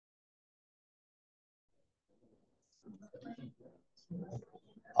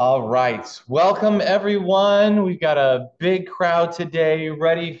All right. Welcome, everyone. We've got a big crowd today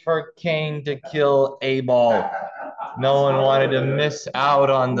ready for Cain to kill Abel. No one wanted to miss out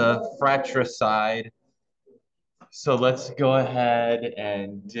on the fratricide. So let's go ahead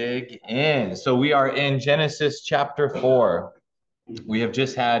and dig in. So we are in Genesis chapter 4. We have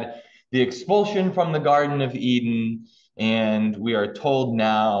just had the expulsion from the Garden of Eden, and we are told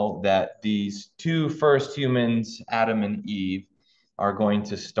now that these two first humans, Adam and Eve, are going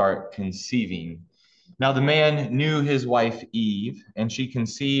to start conceiving. Now, the man knew his wife Eve, and she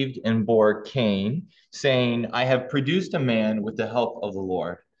conceived and bore Cain, saying, I have produced a man with the help of the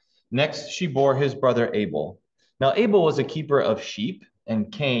Lord. Next, she bore his brother Abel. Now, Abel was a keeper of sheep,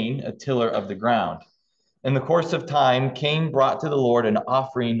 and Cain a tiller of the ground. In the course of time, Cain brought to the Lord an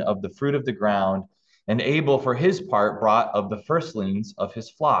offering of the fruit of the ground, and Abel, for his part, brought of the firstlings of his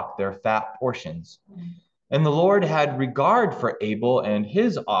flock, their fat portions. And the Lord had regard for Abel and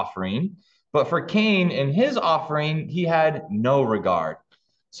his offering, but for Cain and his offering, he had no regard.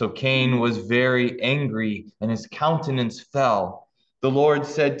 So Cain was very angry, and his countenance fell. The Lord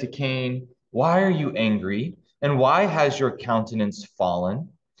said to Cain, Why are you angry? And why has your countenance fallen?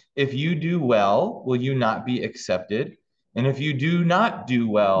 If you do well, will you not be accepted? And if you do not do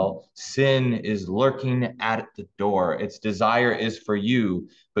well, sin is lurking at the door. Its desire is for you,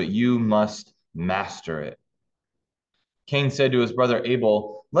 but you must master it. Cain said to his brother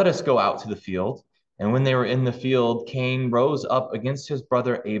Abel, Let us go out to the field. And when they were in the field, Cain rose up against his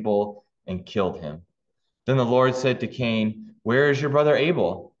brother Abel and killed him. Then the Lord said to Cain, Where is your brother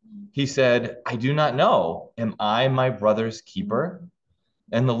Abel? He said, I do not know. Am I my brother's keeper?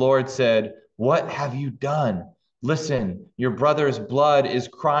 And the Lord said, What have you done? Listen, your brother's blood is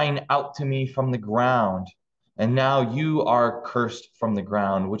crying out to me from the ground. And now you are cursed from the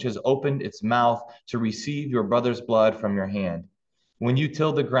ground, which has opened its mouth to receive your brother's blood from your hand. When you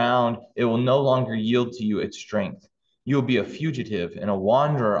till the ground, it will no longer yield to you its strength. You will be a fugitive and a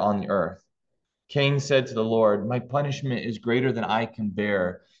wanderer on the earth. Cain said to the Lord, My punishment is greater than I can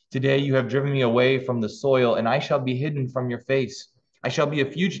bear. Today you have driven me away from the soil, and I shall be hidden from your face. I shall be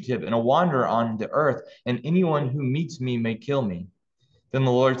a fugitive and a wanderer on the earth, and anyone who meets me may kill me. Then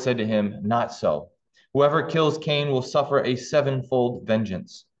the Lord said to him, Not so. Whoever kills Cain will suffer a sevenfold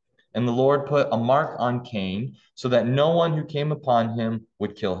vengeance. And the Lord put a mark on Cain, so that no one who came upon him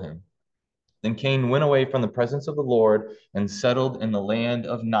would kill him. Then Cain went away from the presence of the Lord and settled in the land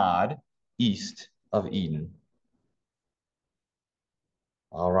of Nod, east of Eden.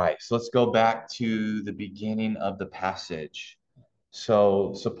 All right, so let's go back to the beginning of the passage.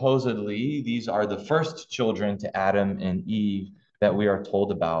 So supposedly, these are the first children to Adam and Eve that we are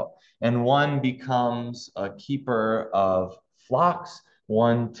told about. And one becomes a keeper of flocks,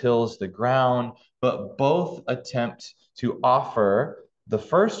 one tills the ground, but both attempt to offer the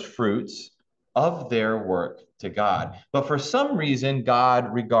first fruits of their work to God. But for some reason,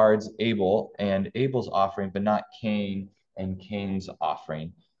 God regards Abel and Abel's offering, but not Cain and Cain's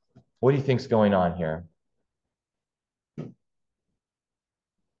offering. What do you think's going on here?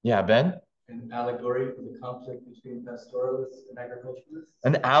 Yeah, Ben? An allegory for the conflict between pastoralists and agriculturalists?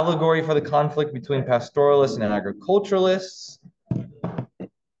 An allegory for the conflict between pastoralists and agriculturalists?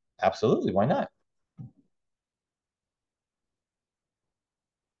 Absolutely, why not?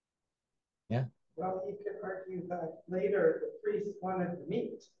 Yeah. Well, you could argue that later the priest wanted the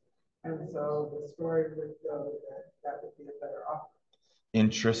meat, and so the story would go that that would be a better offer.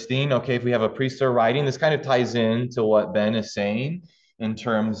 Interesting. Okay, if we have a priest or writing, this kind of ties in to what Ben is saying in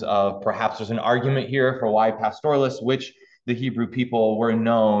terms of perhaps there's an argument here for why pastoralists, which the Hebrew people were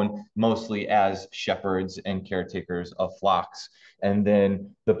known mostly as shepherds and caretakers of flocks. And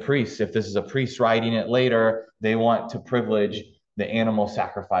then the priests, if this is a priest writing it later, they want to privilege the animal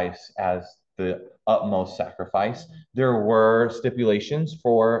sacrifice as the utmost sacrifice. There were stipulations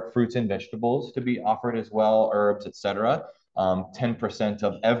for fruits and vegetables to be offered as well, herbs, etc. 10%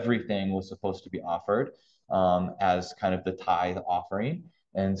 of everything was supposed to be offered as kind of the tithe offering.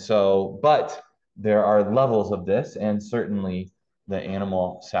 And so, but there are levels of this, and certainly the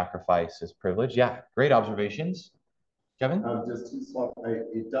animal sacrifice is privileged. Yeah, great observations. Kevin? Just to swap,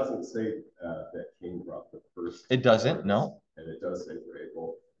 it doesn't say that Cain brought the first. It doesn't, no. And it does say for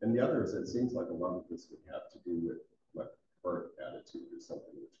Abel. And the others, it seems like a lot of this would have to do with like current attitude or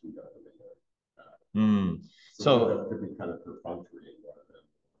something, which we don't really know. So that could be kind of perfunctory in one of them.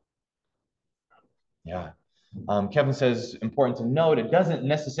 Yeah. Kevin says, important to note, it doesn't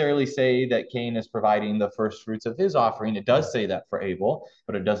necessarily say that Cain is providing the first fruits of his offering. It does say that for Abel,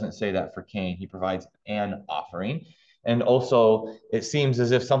 but it doesn't say that for Cain. He provides an offering. And also, it seems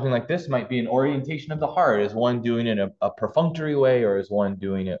as if something like this might be an orientation of the heart. Is one doing it in a perfunctory way, or is one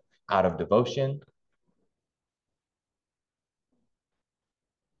doing it out of devotion?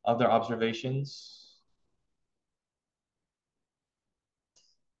 Other observations?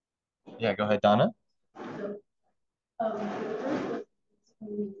 Yeah, go ahead, Donna. So, the first was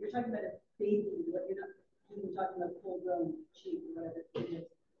when you're talking about a baby, what you're not even talking about full-grown sheep or whatever it is.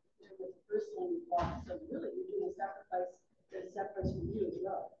 The first one you bought, so really you're doing a sacrifice. There's a sacrifice for you as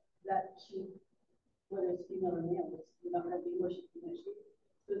well. That sheep, whether it's female or male, you're not going to be worshiping that sheep.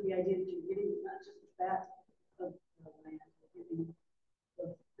 So the idea that you're giving not just the fat of the land, you're giving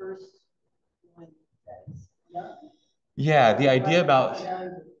the first one that is young. Yeah, the idea about,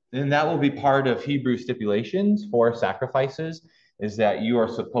 and that will be part of Hebrew stipulations for sacrifices, is that you are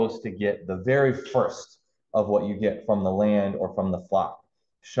supposed to get the very first of what you get from the land or from the flock,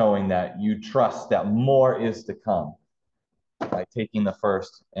 showing that you trust that more is to come by taking the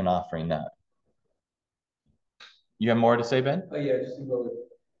first and offering that. You have more to say, Ben? Oh yeah, just to go with,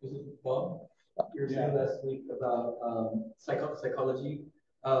 was it Bob? You were saying last week about psychology,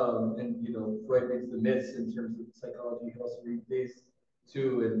 and you know, Freud reads the myths in terms of psychology. You can also read these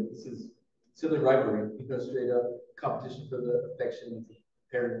too, and this is sibling rivalry, you know, straight up competition for the affection of the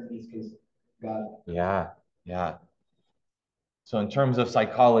parent, in this case, God. Yeah, yeah. So in terms of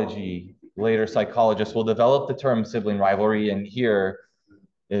psychology, later psychologists will develop the term sibling rivalry, and here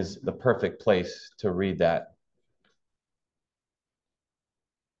is the perfect place to read that.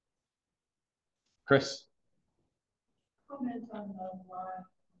 Chris? Comment on the line,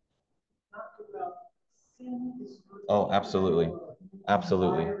 not about sin is. Oh, absolutely.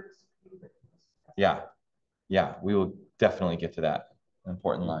 Absolutely. Yeah. Yeah, we will definitely get to that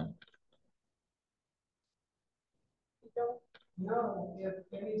important line. We don't know if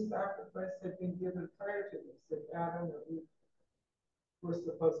any sacrifice had been given prior to this, if Adam or Eve were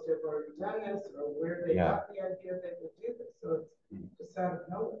supposed to have already done this, or where they got the idea they would do this. So it's just out of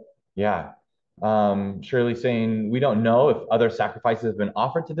nowhere. Yeah. Shirley saying, we don't know if other sacrifices have been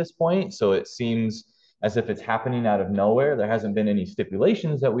offered to this point, so it seems as if it's happening out of nowhere. There hasn't been any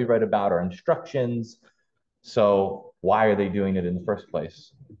stipulations that we read about or instructions. So why are they doing it in the first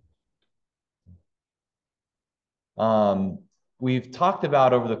place? We've talked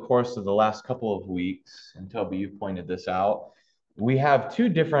about over the course of the last couple of weeks, and Toby, you pointed this out, we have two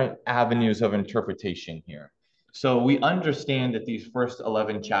different avenues of interpretation here. So we understand that these first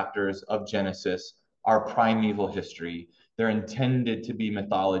 11 chapters of Genesis are primeval history. They're intended to be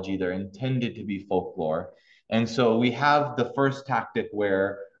mythology. They're intended to be folklore. And so we have the first tactic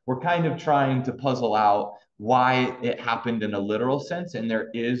where we're kind of trying to puzzle out why it happened in a literal sense, and there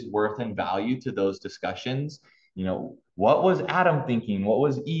is worth and value to those discussions. You know, what was Adam thinking? What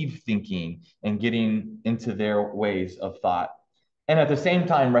was Eve thinking? And getting into their ways of thought. And at the same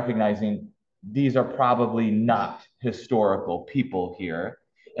time, recognizing these are probably not historical people here.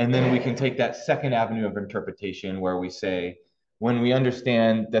 And then we can take that second avenue of interpretation where we say, when we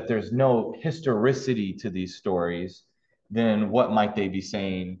understand that there's no historicity to these stories, then what might they be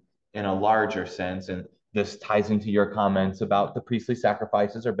saying in a larger sense? And this ties into your comments about the priestly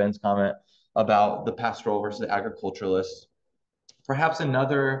sacrifices, or Ben's comment about the pastoral versus the agriculturalists. Perhaps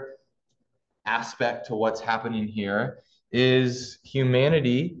another aspect to what's happening here is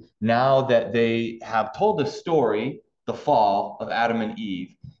humanity, now that they have told the story, the fall of Adam and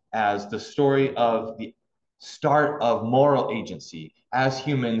Eve, as the story of the start of moral agency. As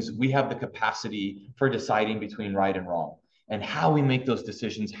humans, we have the capacity for deciding between right and wrong, and how we make those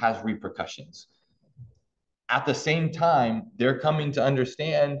decisions has repercussions. At the same time, they're coming to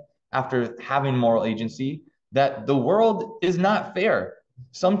understand, after having moral agency, that the world is not fair.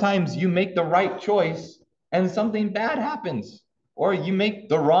 Sometimes you make the right choice and something bad happens, or you make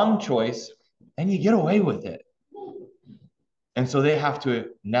the wrong choice and you get away with it. And so they have to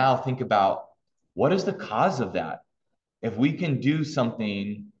now think about, what is the cause of that? If we can do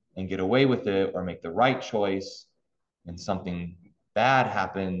something and get away with it, or make the right choice, and something bad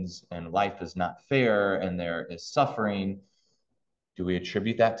happens and life is not fair and there is suffering, do we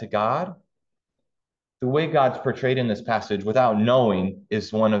attribute that to God? The way God's portrayed in this passage, without knowing,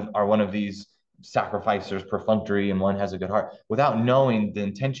 is one of these sacrificers perfunctory and one has a good heart. Without knowing the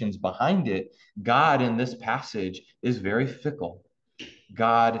intentions behind it, God in this passage is very fickle.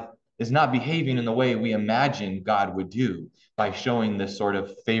 God is not behaving in the way we imagine God would do, by showing this sort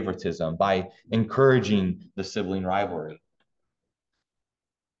of favoritism, by encouraging the sibling rivalry.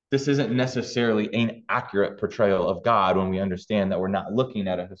 This isn't necessarily an accurate portrayal of God when we understand that we're not looking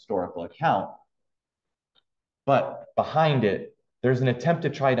at a historical account. But behind it, there's an attempt to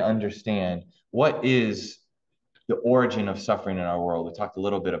try to understand what is the origin of suffering in our world. We talked a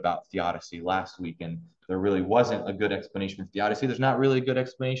little bit about theodicy last week, and there really wasn't a good explanation for theodicy. There's not really a good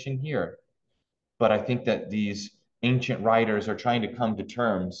explanation here. But I think that these ancient writers are trying to come to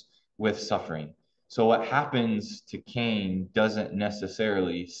terms with suffering. So what happens to Cain doesn't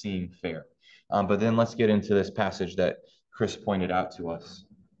necessarily seem fair. But then let's get into this passage that Chris pointed out to us.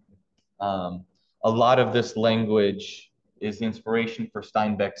 A lot of this language is the inspiration for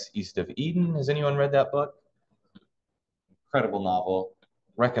Steinbeck's East of Eden. Has anyone read that book? Incredible novel,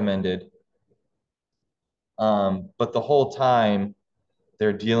 recommended. But the whole time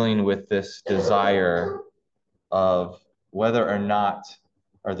they're dealing with this desire of whether or not,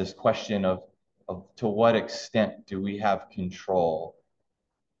 or this question of to what extent do we have control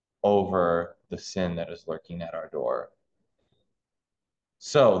over the sin that is lurking at our door.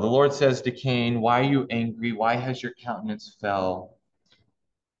 So the Lord says to Cain, why are you angry? Why has your countenance fell?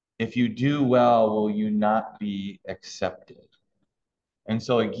 If you do well, will you not be accepted? And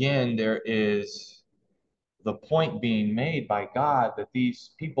so again, there is the point being made by God that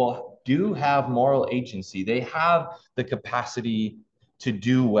these people do have moral agency. They have the capacity to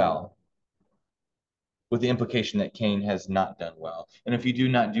do well, with the implication that Cain has not done well. And if you do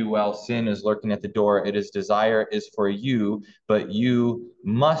not do well, sin is lurking at the door. It is desire is for you, but you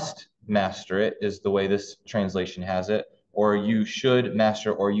must master it, is the way this translation has it. Or you should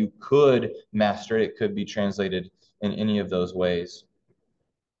master, or you could master it. It could be translated in any of those ways.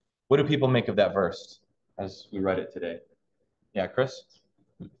 What do people make of that verse as we read it today? Yeah, Chris?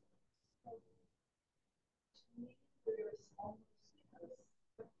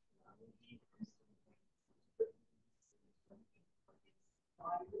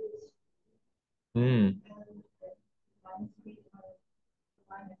 Hmm.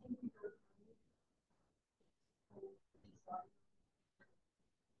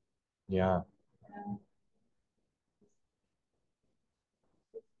 Yeah.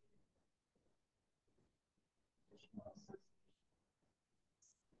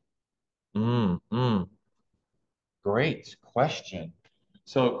 Great question.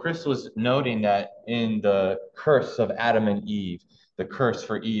 So Chris was noting that in the curse of Adam and Eve, the curse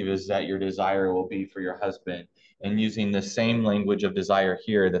for Eve is that your desire will be for your husband. And using the same language of desire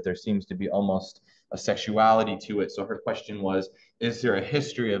here, that there seems to be almost a sexuality to it. So her question was, is there a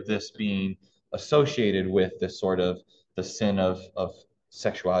history of this being associated with this sort of the sin of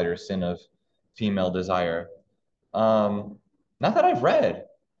sexuality or sin of female desire? Not that I've read.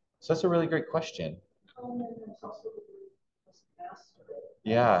 So that's a really great question.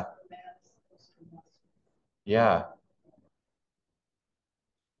 Yeah. Yeah.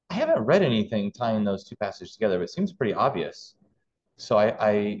 I haven't read anything tying those two passages together, but it seems pretty obvious. So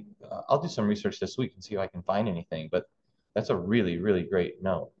I'll do some research this week and see if I can find anything. But that's a really, really great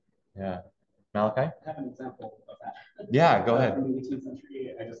note. Yeah. Malachi? I have an example of that. Yeah, go ahead. From the 18th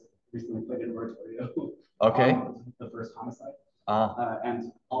century, I just recently played an oratorio. Okay. The first homicide. Uh,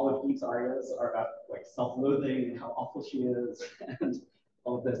 And all of Eve's arias are about like self-loathing and how awful she is and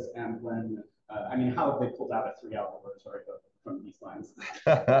all of this. And when, I mean, how have they pulled out a 3-hour oratorio from these lines?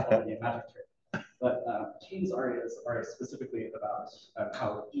 Already a magic trick. But Cain's arias are specifically about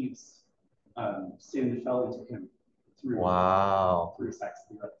how Eve's sin fell into him through, through sex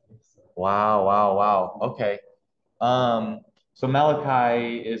theoretically. So. Wow. Okay. So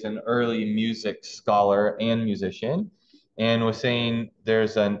Malachi is an early music scholar and musician, and was saying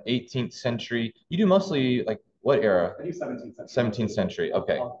there's an 18th century. You do mostly like what era? I do 17th century. 17th century.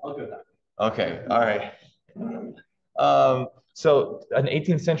 Okay. I'll go that. Okay. All right. So an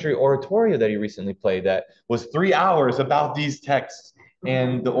 18th century oratorio that he recently played that was 3 hours about these texts,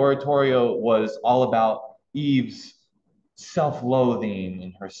 and the oratorio was all about Eve's self-loathing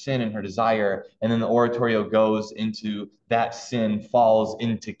and her sin and her desire, and then the oratorio goes into that sin falls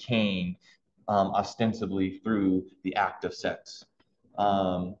into Cain, ostensibly through the act of sex.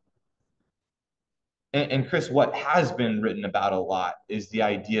 And Chris, what has been written about a lot is the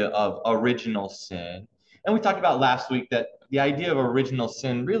idea of original sin. And we talked about last week that the idea of original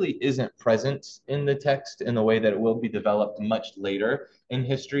sin really isn't present in the text in the way that it will be developed much later in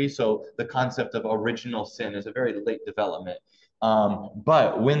history. So the concept of original sin is a very late development.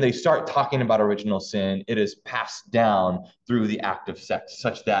 But when they start talking about original sin, it is passed down through the act of sex,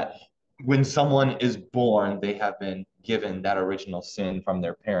 such that when someone is born, they have been given that original sin from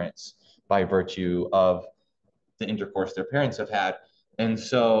their parents by virtue of the intercourse their parents have had. And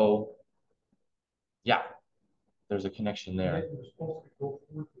so, yeah, there's a connection there.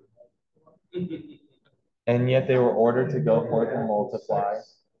 And yet they were ordered to go forth and multiply.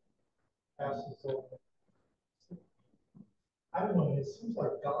 I don't know, it seems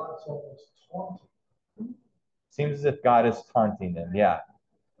like God's almost taunting Seems as if God is taunting them. Yeah.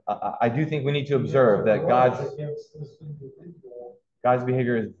 I do think we need to observe that God's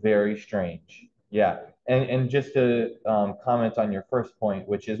behavior is very strange. Yeah. And just to comment on your first point,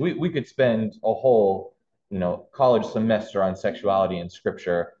 which is we could spend a whole, college semester on sexuality and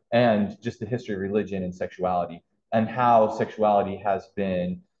scripture and just the history of religion and sexuality and how sexuality has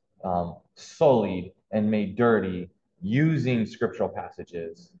been sullied and made dirty using scriptural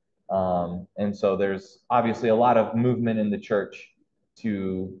passages. And so there's obviously a lot of movement in the church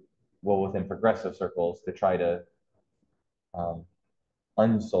to, well, within progressive circles, to try to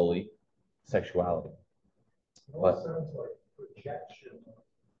unsully sexuality. Well, it sounds like projection of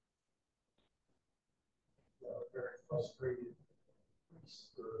a very frustrated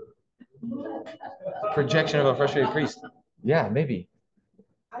priest. Projection of a frustrated priest. Yeah, maybe.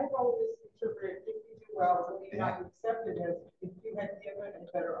 I've always interpreted if you do well, will you not be accepted as if you had given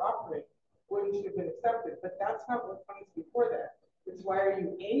a better offering, wouldn't you have been accepted? But that's not what comes before that. It's why are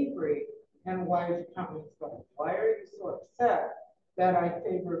you angry and why is your countenance going? Why are you so upset that I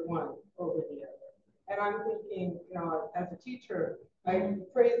favored one over the other? And I'm thinking, as a teacher, I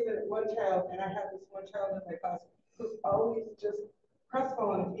praised that one child, and I had this one child in my class who's always just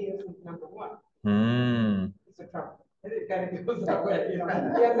crestfallen if he isn't number one. He's a Trump. It kind of goes that way, He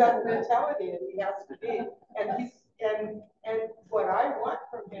has that mentality, and he has to be. And what I want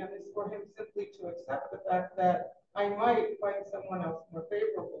from him is for him simply to accept the fact that I might find someone else more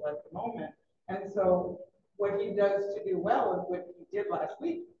favorable at the moment. And so what he does to do well, and what he did last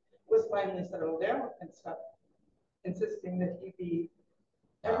week, was finally settle down and stop insisting that he be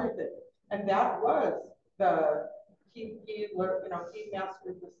everything. And that was he learned, he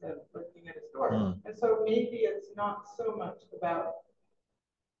mastered the sin of looking at his door. And so maybe it's not so much about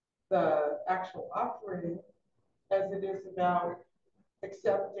the actual offering as it is about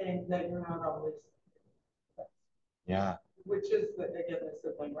accepting that you're not always. Yeah. Which is again the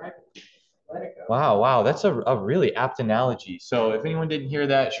sibling, right? Let it go. Wow. That's a really apt analogy. So if anyone didn't hear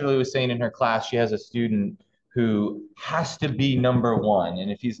that, Shirley was saying in her class, she has a student who has to be number one.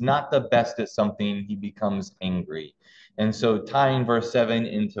 And if he's not the best at something, he becomes angry. And so tying verse 7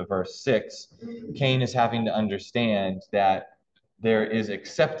 into verse 6, Cain is having to understand that there is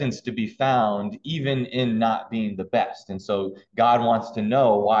acceptance to be found even in not being the best. And so God wants to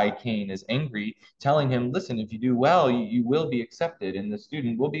know why Cain is angry, telling him, listen, if you do well, you will be accepted. And the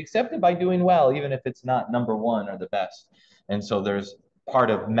student will be accepted by doing well, even if it's not number one or the best. And so there's part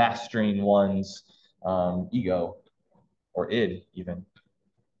of mastering one's ego or id even.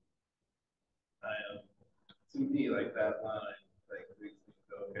 To me, like that line, like makes me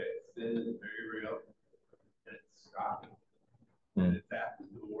go, okay, sin is very real and it's shocking. And it's at the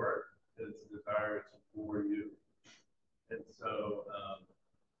door, it's desirous for you. And so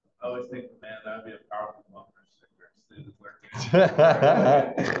I always think, man, that'd be a powerful bumper sticker. Sin is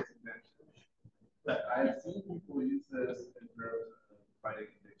lurking. But I've seen people use this in terms of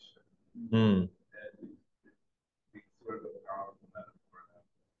fighting addiction. And it's sort of a powerful metaphor that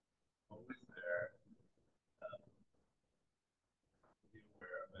always there. Be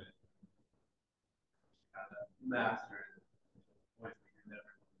aware of it. Kind of master it.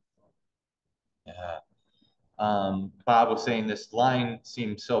 Yeah. Bob was saying this line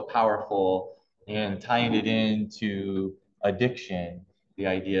seems so powerful and tying it into addiction, the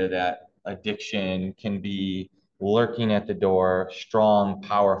idea that addiction can be lurking at the door, strong,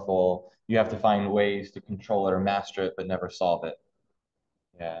 powerful. You have to find ways to control it or master it, but never solve it.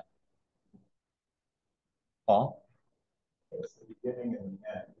 Yeah. Paul? It's the beginning and the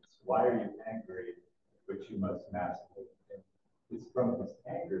end. It's why are you angry, which you must master. And it's from his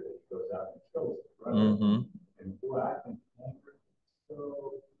anger that he goes out and kills his brother. And boy, I think anger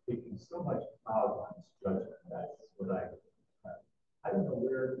is taking so much cloud on his judgment. That's what I don't know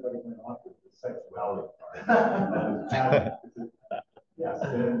where everybody went off with the sexuality part. Yes,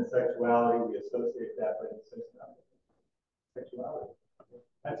 sin, sexuality, we associate that, but it's sexuality.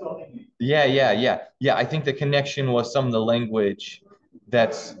 That's all they need. Yeah. I think the connection was some of the language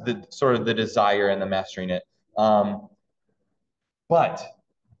that's the sort of the desire and the mastering it. But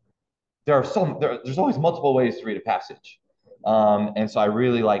there's always multiple ways to read a passage. And so I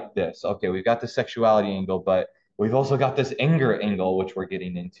really like this. Okay, we've got the sexuality angle, but we've also got this anger angle, which we're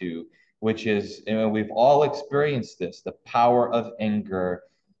getting into, which is, we've all experienced this, the power of anger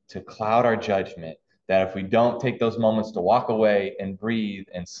to cloud our judgment, that if we don't take those moments to walk away and breathe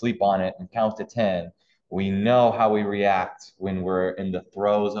and sleep on it and count to 10, we know how we react when we're in the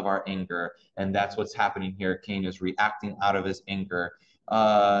throes of our anger. And that's what's happening here. Cain is reacting out of his anger.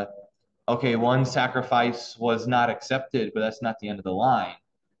 Okay, one sacrifice was not accepted, but that's not the end of the line.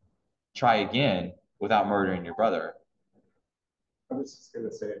 Try again. without murdering your brother. I was just going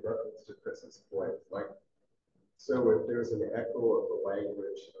to say, in reference to Chris's point, like, so if there's an echo of the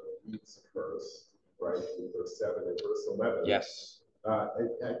language of Eve's curse, right, in verse 7 and verse 11. Yes. I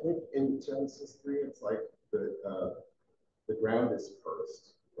think in Genesis 3, it's like the ground is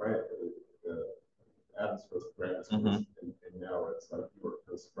cursed, right? Adam's first ground is cursed, and now it's like you were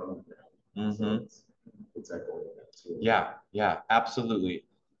cursed from the ground. So it's echoing that too. Yeah, absolutely.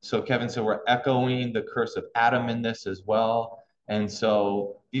 So Kevin said we're echoing the curse of Adam in this as well. And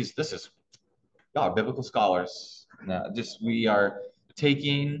so this is, y'all are biblical scholars. Now, we are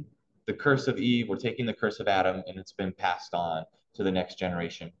taking the curse of Eve, we're taking the curse of Adam, and it's been passed on to the next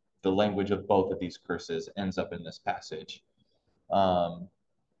generation. The language of both of these curses ends up in this passage. And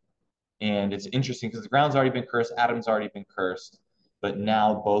it's interesting because the ground's already been cursed, Adam's already been cursed, but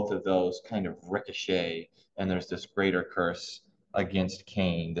now both of those kind of ricochet, and there's this greater curse against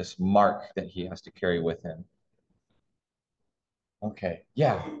Cain, this mark that he has to carry with him. Okay,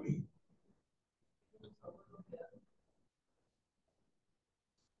 yeah.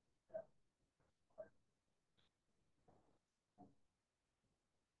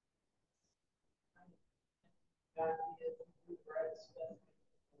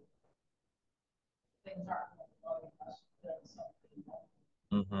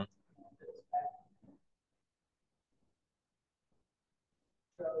 Mm-hmm.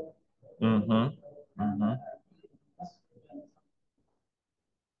 Mm-hmm. Mm-hmm.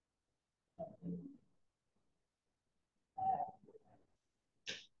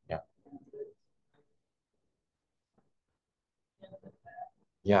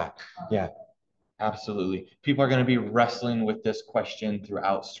 Yeah, absolutely. People are going to be wrestling with this question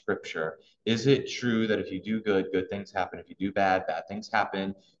throughout Scripture. Is it true that if you do good, good things happen? If you do bad, bad things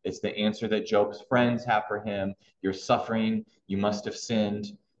happen? It's the answer that Job's friends have for him. You're suffering. You must have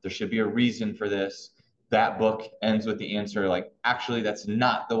sinned. There should be a reason for this. That book ends with the answer like, actually, that's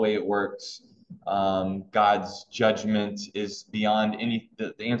not the way it works. God's judgment is beyond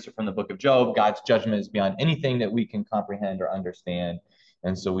the answer from the book of Job. God's judgment is beyond anything that we can comprehend or understand.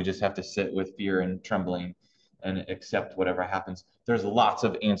 And so we just have to sit with fear and trembling and accept whatever happens. There's lots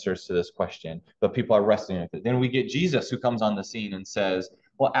of answers to this question, but people are wrestling with it. Then we get Jesus who comes on the scene and says,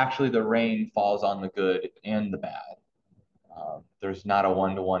 well, actually, the rain falls on the good and the bad. There's not a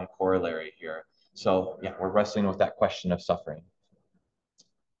one-to-one corollary here. So yeah, we're wrestling with that question of suffering.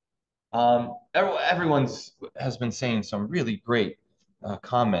 Everyone has been saying some really great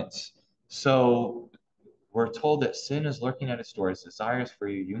comments. So we're told that sin is lurking at its door. Its desires for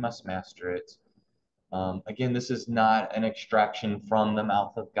you. You must master it. Again, this is not an extraction from the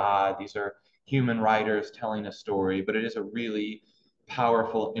mouth of God. These are human writers telling a story, but it is a really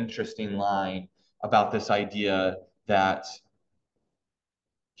powerful, interesting line about this idea that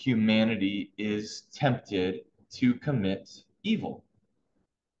humanity is tempted to commit evil,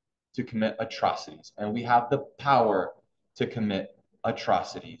 to commit atrocities, and we have the power to commit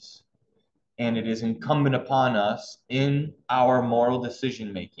atrocities. And it is incumbent upon us in our moral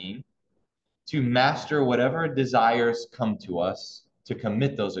decision making to master whatever desires come to us to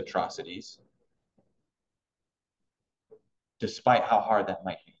commit those atrocities, despite how hard that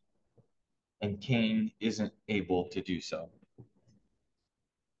might be. And Cain isn't able to do so.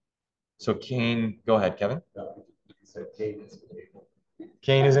 So Cain, go ahead, Kevin. No, you said Cain isn't able.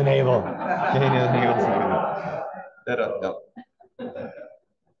 Cain isn't able. Cain isn't able to do that. No.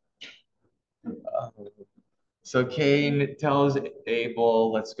 So Cain tells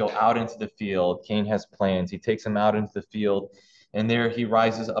Abel, let's go out into the field. Cain has plans. He takes him out into the field, and there he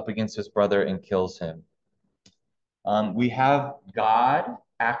rises up against his brother and kills him. We have God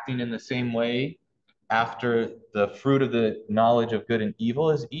acting in the same way after the fruit of the knowledge of good and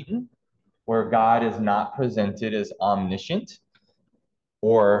evil is eaten, where God is not presented as omniscient,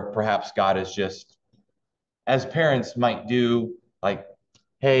 or perhaps God is just, as parents might do, like,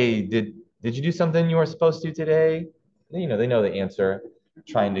 hey, did you do something you were supposed to today? You know, they know the answer,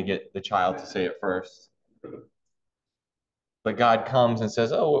 trying to get the child to say it first. But God comes and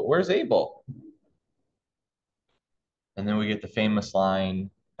says, oh, where's Abel? And then we get the famous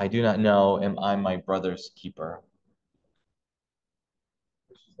line, I do not know, am I my brother's keeper?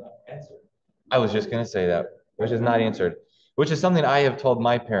 Which is not answered. I was just going to say that, which is not answered, which is something I have told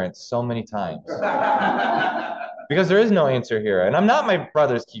my parents so many times. Because there is no answer here, and I'm not my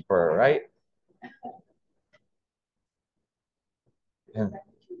brother's keeper, right? And,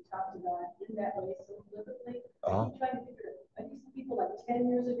 you talked about in that way so flippantly. I'm trying to figure, are these people like 10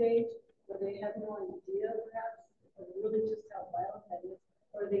 years of age, where they have no idea, perhaps, or really just how violent that is,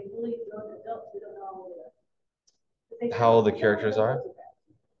 or are they really grown adults? We don't know how old the characters are?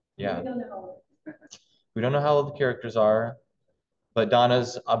 Yeah. We don't know. We don't know how old the characters are, but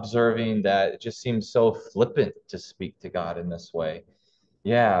Donna's observing that it just seems so flippant to speak to God in this way.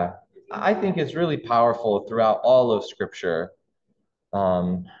 Yeah, I think it's really powerful throughout all of Scripture.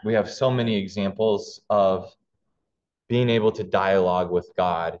 We have so many examples of being able to dialogue with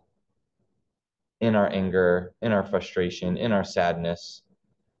God in our anger, in our frustration, in our sadness.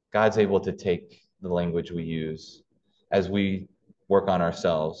 God's able to take the language we use as we work on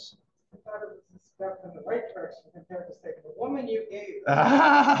ourselves. I thought it was a step in the right direction compared to saying, the woman you gave.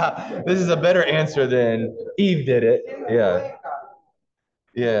 This is a better answer than Eve did it. Yeah.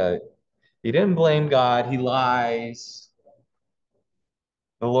 Yeah. He didn't blame God. He lies.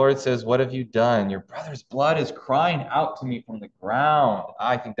 The Lord says, what have you done? Your brother's blood is crying out to me from the ground.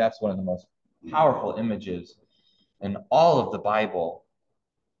 I think that's one of the most powerful images in all of the Bible.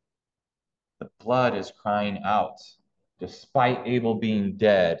 The blood is crying out. Despite Abel being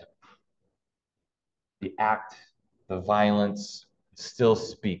dead, the act, the violence still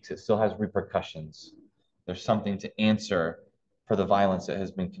speaks. It still has repercussions. There's something to answer for the violence that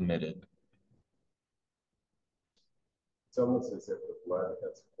has been committed. It's almost as if the blood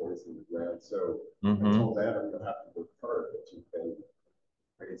has poisoned the ground. So I told Adam, you'll have to work hard, but you can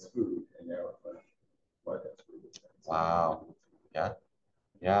raise food, and now blood has food. Wow. Yeah.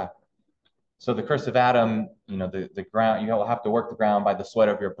 Yeah. So the curse of Adam, the ground, you'll have to work the ground by the sweat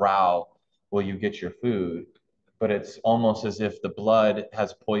of your brow will you get your food. But it's almost as if the blood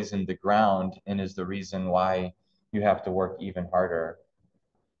has poisoned the ground and is the reason why you have to work even harder.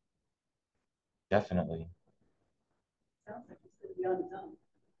 Definitely. Sounds like he's going to be on his own.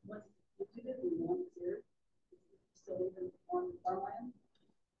 Once he did it, once here, still even on farmland.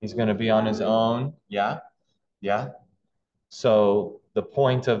 He's going to be on his own. Yeah. Yeah. So the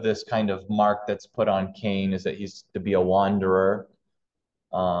point of this kind of mark that's put on Cain is that he's to be a wanderer.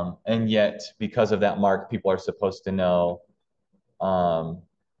 And yet, because of that mark, people are supposed to know that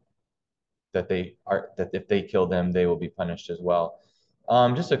if they kill them, they will be punished as well.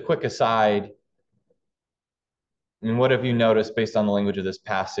 Just a quick aside. And what have you noticed based on the language of this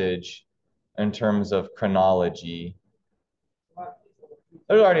passage in terms of chronology?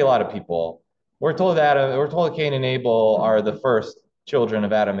 There's already a lot of people. We're told Cain and Abel are the first children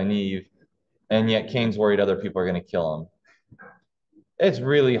of Adam and Eve, and yet Cain's worried other people are going to kill him. It's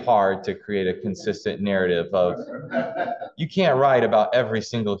really hard to create a consistent narrative of, you can't write about every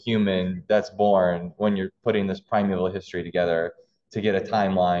single human that's born when you're putting this primeval history together to get a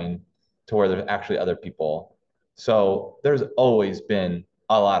timeline to where there's actually other people. So there's always been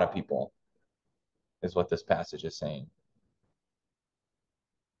a lot of people, is what this passage is saying.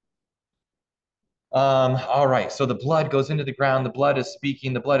 All right, so the blood goes into the ground. The blood is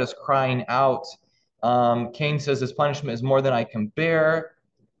speaking. The blood is crying out. Cain says, this punishment is more than I can bear.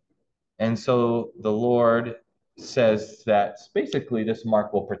 And so the Lord says that basically this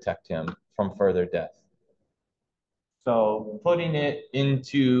mark will protect him from further death. So putting it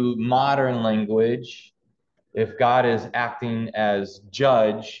into modern language, if God is acting as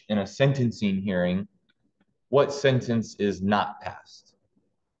judge in a sentencing hearing, what sentence is not passed?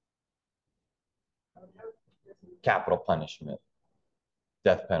 Capital punishment,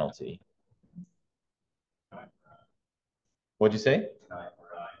 death penalty. What'd you say?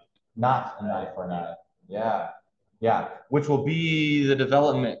 Not an eye for an eye. Yeah. Yeah. Which will be the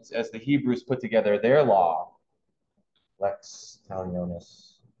development as the Hebrews put together their law. Lex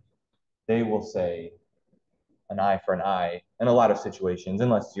talionis. They will say an eye for an eye in a lot of situations,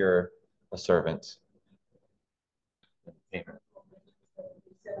 unless you're a servant.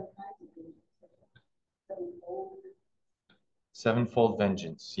 Sevenfold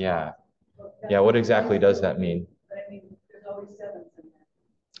vengeance. Yeah. Yeah. What exactly does that mean? There's always sevens in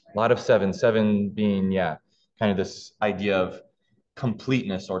there. A lot of seven. Seven being, yeah, kind of this idea of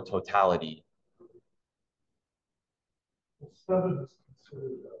completeness or totality. Well, seven is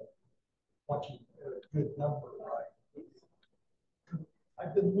considered a good number, right?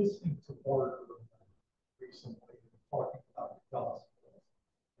 I've been listening to Mark recently talking about the gospel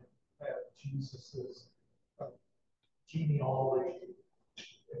and Jesus's genealogy,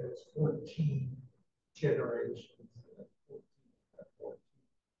 and it's 14 generations, and 14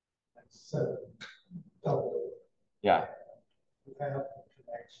 and 7 double. Yeah. You have the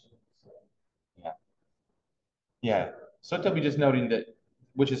connection. So. Yeah. Yeah. So Toby just noting that,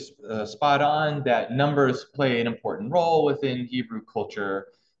 which is spot on, that numbers play an important role within Hebrew culture.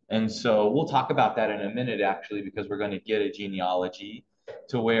 And so we'll talk about that in a minute, actually, because we're going to get a genealogy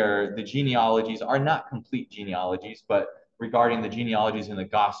to where the genealogies are not complete genealogies, but regarding the genealogies in the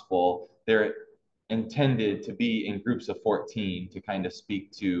gospel, they're intended to be in groups of 14 to kind of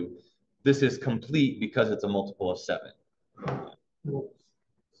speak to this is complete because it's a multiple of 7.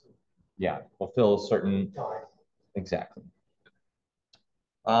 Yeah, fulfills certain, exactly.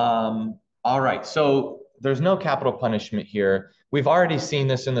 All right, so there's no capital punishment here. We've already seen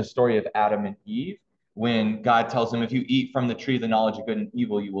this in the story of Adam and Eve, when God tells them, if you eat from the tree of the knowledge of good and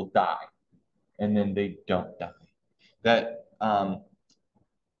evil, you will die. And then they don't die. That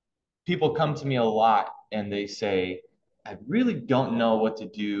people come to me a lot and they say, I really don't know what to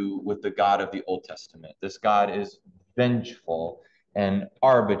do with the God of the Old Testament. This God is vengeful and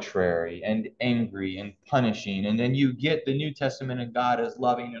arbitrary and angry and punishing. And then you get the New Testament and God is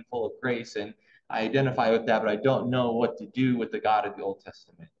loving and full of grace. And I identify with that, but I don't know what to do with the God of the Old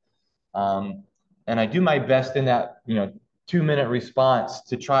Testament. And I do my best in that, 2-minute response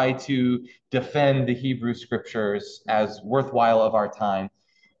to try to defend the Hebrew scriptures as worthwhile of our time,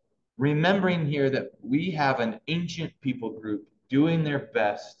 remembering here that we have an ancient people group doing their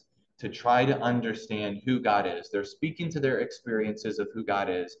best to try to understand who God is. They're speaking to their experiences of who God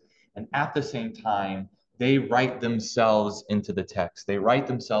is, and at the same time, they write themselves into the text. They write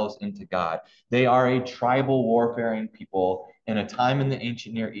themselves into God. They are a tribal warfaring people in a time in the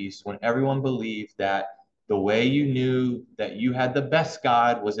ancient Near East when everyone believed that the way you knew that you had the best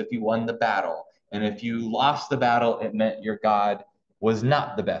God was if you won the battle. And if you lost the battle, it meant your God was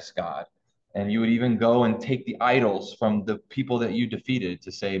not the best God. And you would even go and take the idols from the people that you defeated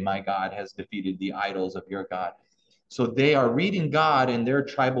to say, my God has defeated the idols of your God. So they are reading God and their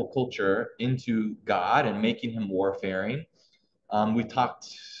tribal culture into God and making him warfaring. We talked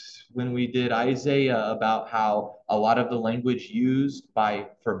when we did Isaiah about how a lot of the language used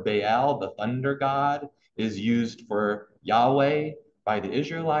for Baal, the thunder god, is used for Yahweh by the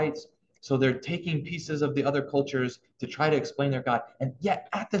Israelites. So they're taking pieces of the other cultures to try to explain their God. And yet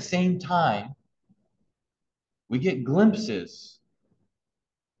at the same time, we get glimpses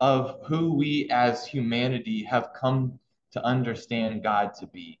of who we as humanity have come to understand God to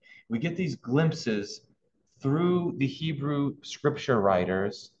be. We get these glimpses through the Hebrew scripture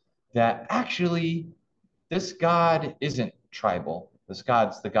writers that actually this God isn't tribal. This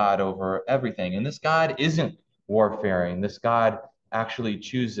God's the God over everything. And this God isn't warfaring. This God actually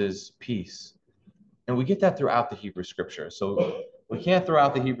chooses peace. And we get that throughout the Hebrew scriptures. So we can't throw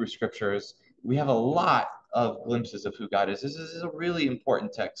out the Hebrew scriptures. We have a lot of glimpses of who God is. This is a really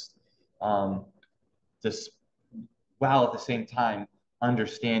important text. This, while at the same time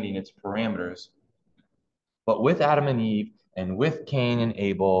understanding its parameters. But with Adam and Eve and with Cain and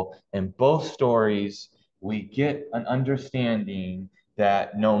Abel, in both stories, we get an understanding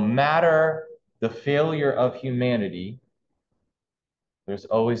that no matter the failure of humanity, there's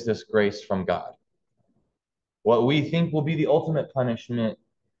always this grace from God. What we think will be the ultimate punishment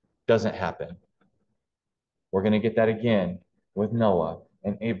doesn't happen. We're going to get that again with Noah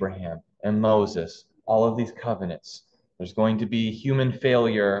and Abraham and Moses, all of these covenants. There's going to be human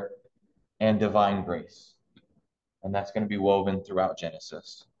failure and divine grace. And that's going to be woven throughout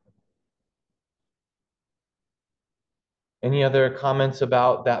Genesis. Any other comments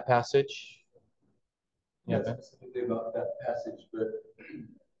about that passage? Not specifically about that passage, but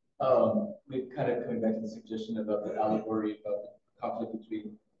we're kind of coming back to the suggestion about the allegory about the conflict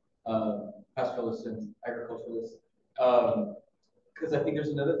between pastoralists and agriculturalists. Because I think there's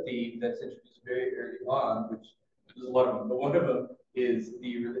another theme that's introduced very early on, which there's a lot of them, but one of them is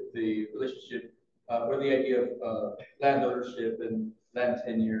the relationship or the idea of land ownership and land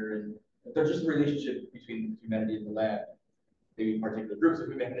tenure, and there's just a relationship between humanity and the land. Maybe particular groups of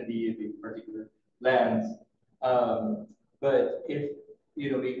humanity, maybe particular lands. But if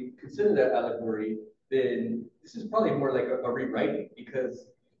we consider that allegory, then this is probably more like a rewriting, because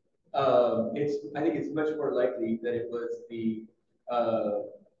I think it's much more likely that it was the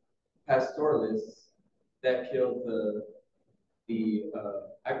pastoralists that killed the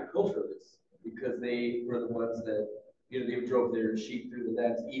agriculturalists, because they were the ones that they drove their sheep through the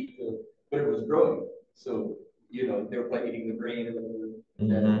land to eat what it was growing. So they were probably eating the grain or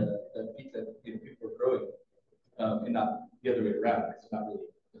whatever that people were growing, and not the other way around. It's not really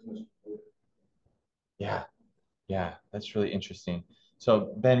as much. Yeah, that's really interesting.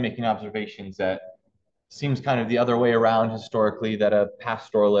 So Ben making observations that seems kind of the other way around historically, that a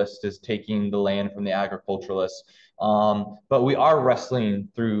pastoralist is taking the land from the agriculturalists. But we are wrestling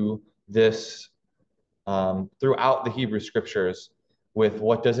through this throughout the Hebrew scriptures with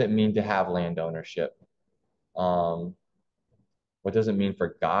what does it mean to have land ownership? What does it mean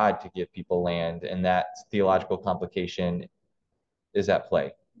for God to give people land? And that theological complication is at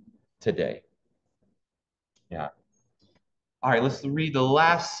play today. Yeah. All right, let's read the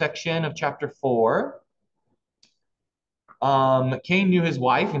last section of chapter 4. Cain knew his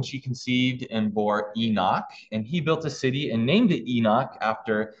wife, and she conceived and bore Enoch, and he built a city and named it Enoch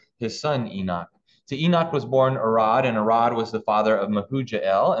after his son Enoch. To Enoch was born Arad, and Arad was the father of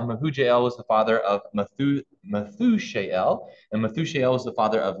Mehujael, and Mehujael was the father of Methushael, and Methushael was the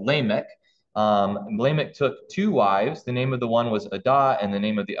father of Lamech. Lamech took two wives. The name of the one was Adah, and the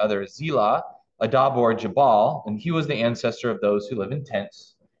name of the other Zillah. Adah bore Jabal, and he was the ancestor of those who live in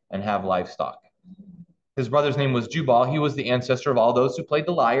tents and have livestock. His brother's name was Jubal. He was the ancestor of all those who played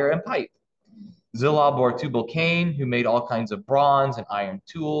the lyre and pipe. Zillah bore Tubal-Cain, who made all kinds of bronze and iron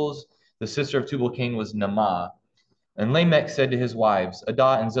tools. The sister of Tubal-Cain was Naamah. And Lamech said to his wives,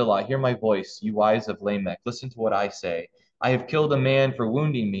 Adah and Zillah, hear my voice, you wives of Lamech. Listen to what I say. I have killed a man for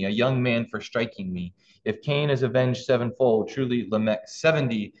wounding me, a young man for striking me. If Cain is avenged sevenfold, truly Lamech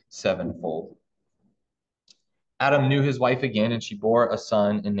 77-fold. Adam knew his wife again, and she bore a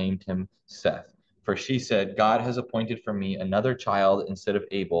son and named him Seth. For she said, God has appointed for me another child instead of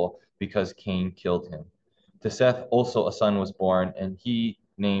Abel, because Cain killed him. To Seth also a son was born, and he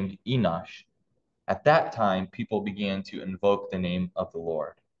named Enosh. At that time, people began to invoke the name of the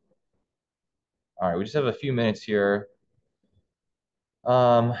Lord. All right, we just have a few minutes here.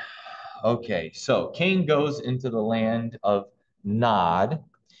 Okay, so Cain goes into the land of Nod,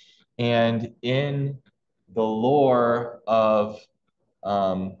 and in the lore of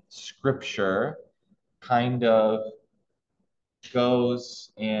scripture, kind of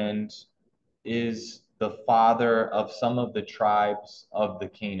goes and is the father of some of the tribes of the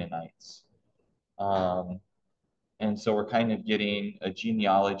Canaanites. And so we're kind of getting a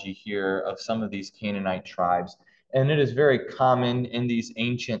genealogy here of some of these Canaanite tribes. And it is very common in these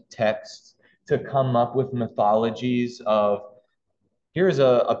ancient texts to come up with mythologies of here's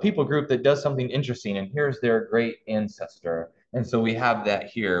a people group that does something interesting, and here's their great ancestor. And so we have that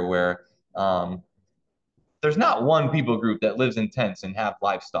here where there's not one people group that lives in tents and have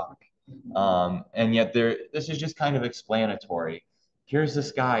livestock. And yet this is just kind of explanatory. Here's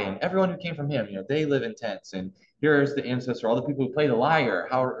this guy, and everyone who came from him, they live in tents. And here's the ancestor, all the people who play the lyre.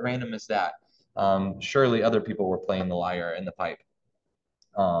 How random is that? Surely other people were playing the lyre and the pipe.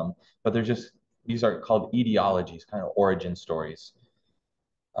 But these are called etiologies, kind of origin stories.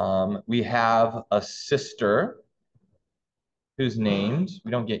 We have a sister who's named,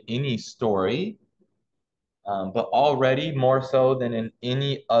 we don't get any story, but already more so than in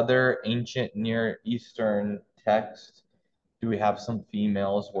any other ancient Near Eastern text, do we have some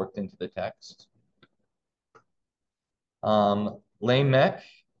females worked into the text. Lamech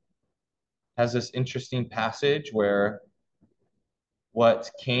has this interesting passage where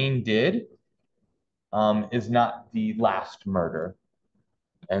what Cain did is not the last murder.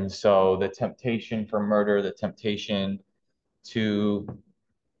 And so the temptation for murder, the temptation to,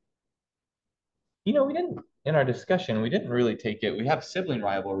 we didn't, in our discussion, we didn't really take it. We have sibling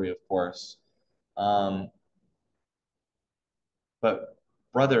rivalry, of course. But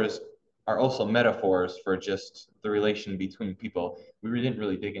brothers are also metaphors for just the relation between people. We didn't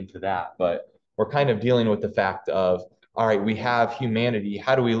really dig into that, but we're kind of dealing with the fact of, all right, we have humanity.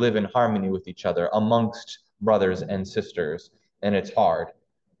 How do we live in harmony with each other amongst brothers and sisters? And it's hard.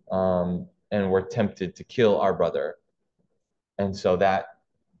 And we're tempted to kill our brother. And so that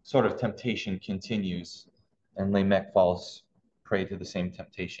sort of temptation continues, and Lamech falls prey to the same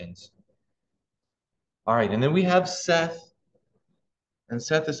temptations. All right, and then we have Seth. And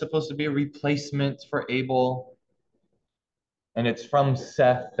Seth is supposed to be a replacement for Abel. And it's from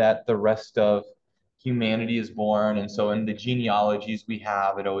Seth that the rest of humanity is born. And so in the genealogies we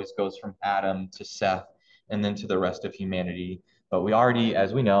have, it always goes from Adam to Seth and then to the rest of humanity. But we already,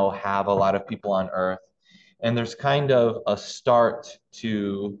 as we know, have a lot of people on earth. And there's kind of a start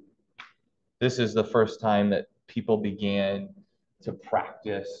to, this is the first time that people began to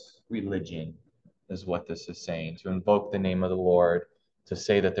practice religion, is what this is saying, to invoke the name of the Lord, to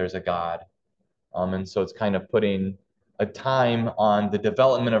say that there's a God. And so it's kind of putting a time on the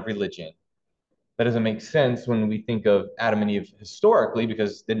development of religion. That doesn't make sense when we think of Adam and Eve historically,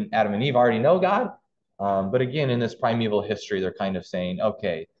 because didn't Adam and Eve already know God? But again, in this primeval history, they're kind of saying,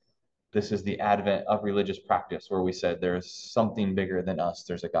 okay, this is the advent of religious practice where we said there's something bigger than us,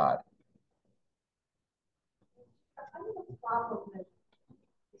 there's a God. I have a problem with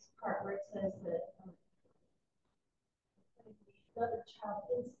this part where it says that another child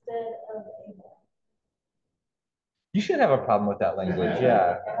instead of Abel. You should have a problem with that language.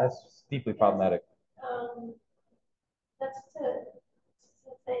 Yeah, that's deeply problematic. That's to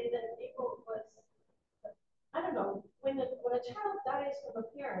say that Abel was, I don't know, when a child dies from a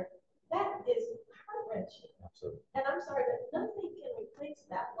parent, that is heart-wrenching. Absolutely. And I'm sorry, but nothing can replace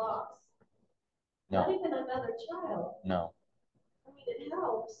that loss. Not even another child. No. I mean, it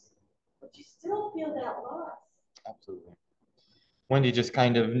helps, but you still feel that loss. Absolutely. Wendy just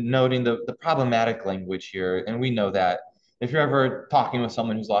kind of noting the problematic language here, and we know that if you're ever talking with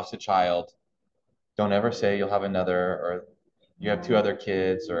someone who's lost a child, don't ever say you'll have another, or you have 2 other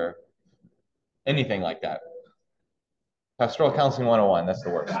kids, or anything like that. Pastoral Counseling 101, that's the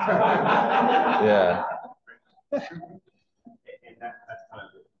worst. Yeah. And that's kind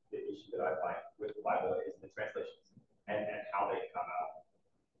of the issue that I find with the Bible is the translations and how they come out.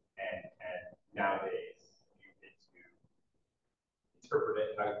 And nowadays you get to interpret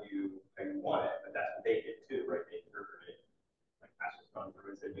it how you want it, but that's what they did too, right? They interpret it like Pastor's gone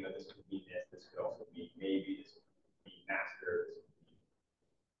through and said, you know, this could be this could also be maybe, this could be master, this could be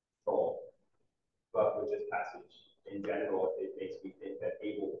control. But with this passage in general, it makes me think that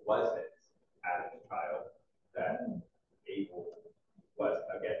Abel wasn't Adam's child, that Abel was,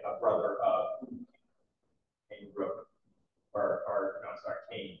 again, a brother of Cain,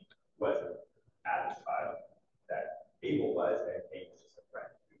 Cain wasn't Adam's child, that Abel was, and Cain was just a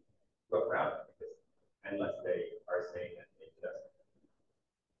friend who grew up around him, because unless they are saying that they just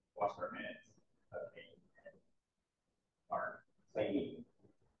wash their hands of Cain and are claiming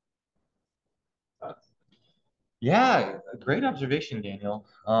sons. Yeah, great observation, Daniel.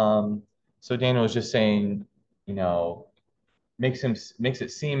 So Daniel was just saying, you know, makes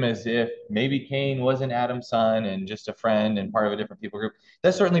it seem as if maybe Cain wasn't Adam's son and just a friend and part of a different people group.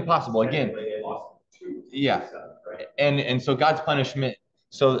 That's certainly possible. Again, yeah, and so God's punishment.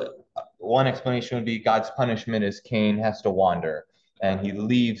 So one explanation would be God's punishment is Cain has to wander and he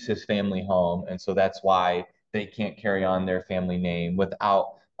leaves his family home, and so that's why they can't carry on their family name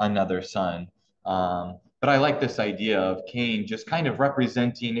without another son. But I like this idea of Cain just kind of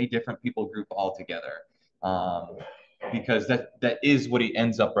representing a different people group altogether. Because that is what he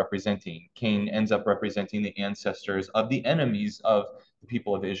ends up representing. Cain ends up representing the ancestors of the enemies of the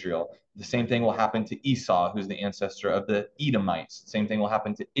people of Israel. The same thing will happen to Esau, who's the ancestor of the Edomites. Same thing will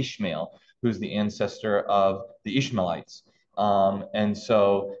happen to Ishmael, who's the ancestor of the Ishmaelites. And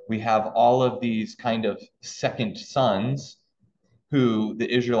so we have all of these kind of second sons who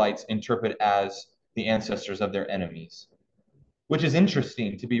the Israelites interpret as the ancestors of their enemies, which is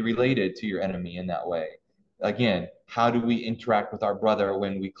interesting to be related to your enemy in that way. Again, how do we interact with our brother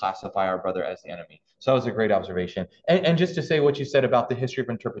when we classify our brother as the enemy? So that was a great observation. And just to say what you said about the history of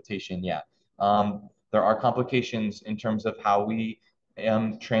interpretation, yeah. There are complications in terms of how we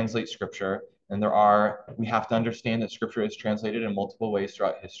translate scripture. And we have to understand that scripture is translated in multiple ways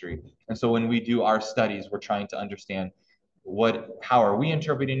throughout history. And so when we do our studies, we're trying to understand how are we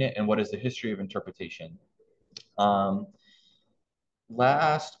interpreting it and what is the history of interpretation.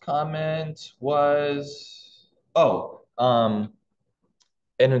 Last comment was, and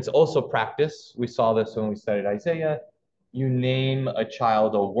it's also practice. We saw this when we studied Isaiah. You name a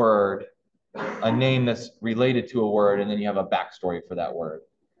child a word, a name that's related to a word, and then you have a backstory for that word.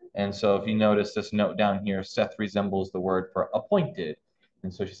 And so if you notice this note down here, Seth resembles the word for appointed.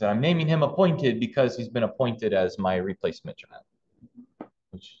 And so she said, I'm naming him appointed because he's been appointed as my replacement child.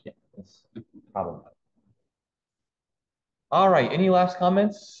 Which, yeah, is problematic. All right, any last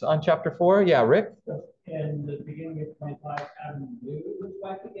comments on chapter 4? Yeah, Rick? In the beginning of 25, Adam knew his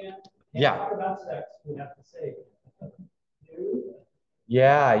wife again. Yeah. Talk about sex, we have to say. Knew.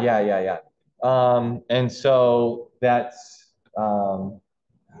 Yeah. And so that's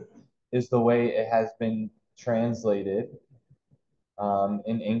is the way it has been translated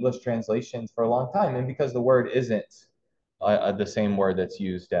in English translations for a long time. And because the word isn't the same word that's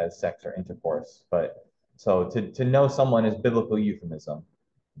used as sex or intercourse, but so to know someone is biblical euphemism.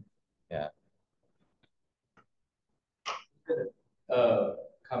 Yeah.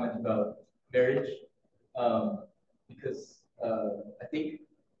 Comment about marriage, because I think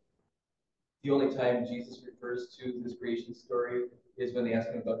the only time Jesus refers to this creation story is when they ask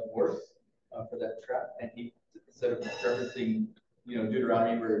him about divorce for that trap, and he, instead of referencing,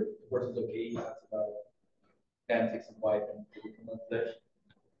 Deuteronomy where divorce is okay, he talks about man takes his wife and they become one flesh.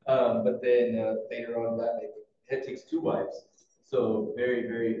 But then later on that, it takes 2 wives. So very,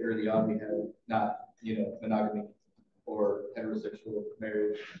 very early on, we have not, monogamy or heterosexual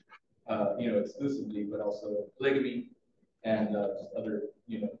marriage, exclusively, but also polygamy and just other,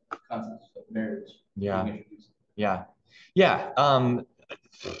 concepts of marriage Yeah. being introduced. Yeah.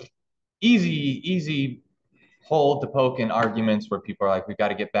 Easy hole to poke in arguments where people are like, we've got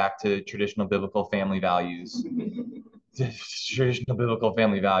to get back to traditional biblical family values. Traditional biblical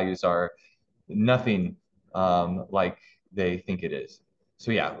family values are nothing like they think it is.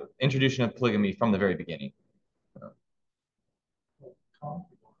 So yeah, introduction of polygamy from the very beginning.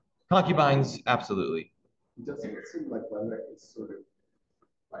 Concubines, absolutely. Doesn't it seem like Lamech is sort of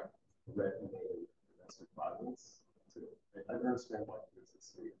like threatening domestic violence? I understand why he was a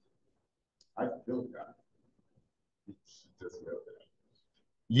slave. I feel that. He doesn't know that.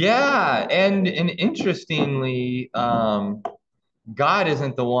 Yeah, and interestingly, God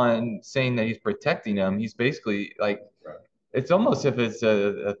isn't the one saying that he's protecting him. He's basically like, it's almost if it's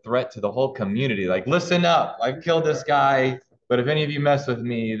a threat to the whole community. Like, listen up, I've killed this guy, but if any of you mess with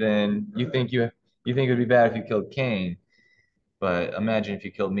me, then you think it would be bad if you killed Cain. But imagine if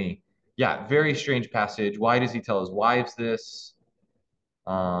you killed me. Yeah, very strange passage. Why does he tell his wives this?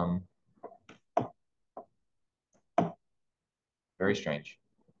 Very strange.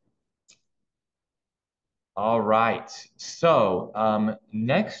 All right. So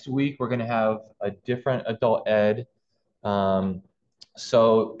next week we're going to have a different adult ed. Um,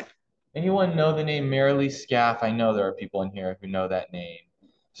 so anyone know the name Marilee Scaff? I know there are people in here who know that name.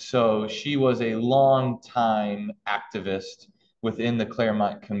 So she was a long time activist within the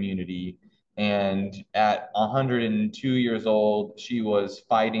Claremont community. And at 102 years old, she was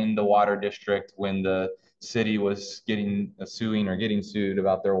fighting the water district when the city was getting sued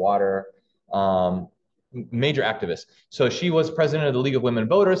about their water. Major activist. So she was president of the League of Women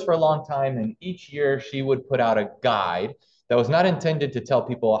Voters for a long time, and each year she would put out a guide that was not intended to tell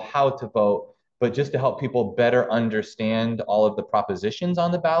people how to vote, but just to help people better understand all of the propositions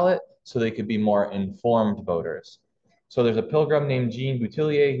on the ballot so they could be more informed voters. So there's a pilgrim named Jean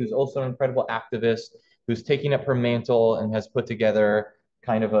Boutillier, who's also an incredible activist, who's taking up her mantle and has put together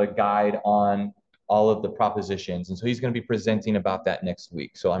kind of a guide on all of the propositions. And so he's going to be presenting about that next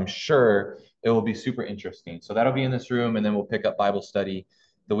week. So I'm sure it will be super interesting. So that'll be in this room, and then we'll pick up Bible study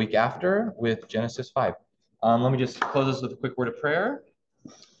the week after with Genesis 5. Let me just close this with a quick word of prayer,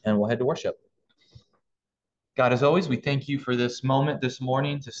 and we'll head to worship. God, as always, we thank you for this moment this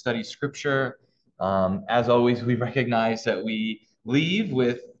morning to study Scripture. As always, we recognize that we leave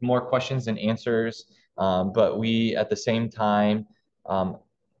with more questions than answers, but we, at the same time,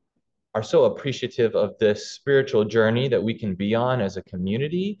 are so appreciative of this spiritual journey that we can be on as a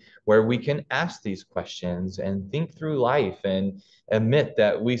community, where we can ask these questions and think through life and admit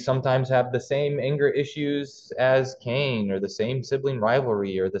that we sometimes have the same anger issues as Cain, or the same sibling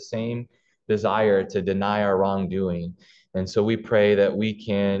rivalry, or the same desire to deny our wrongdoing. And so we pray that we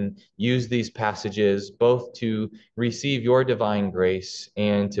can use these passages both to receive your divine grace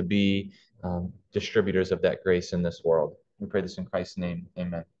and to be distributors of that grace in this world. We pray this in Christ's name.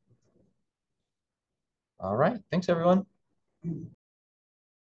 Amen. All right. Thanks, everyone.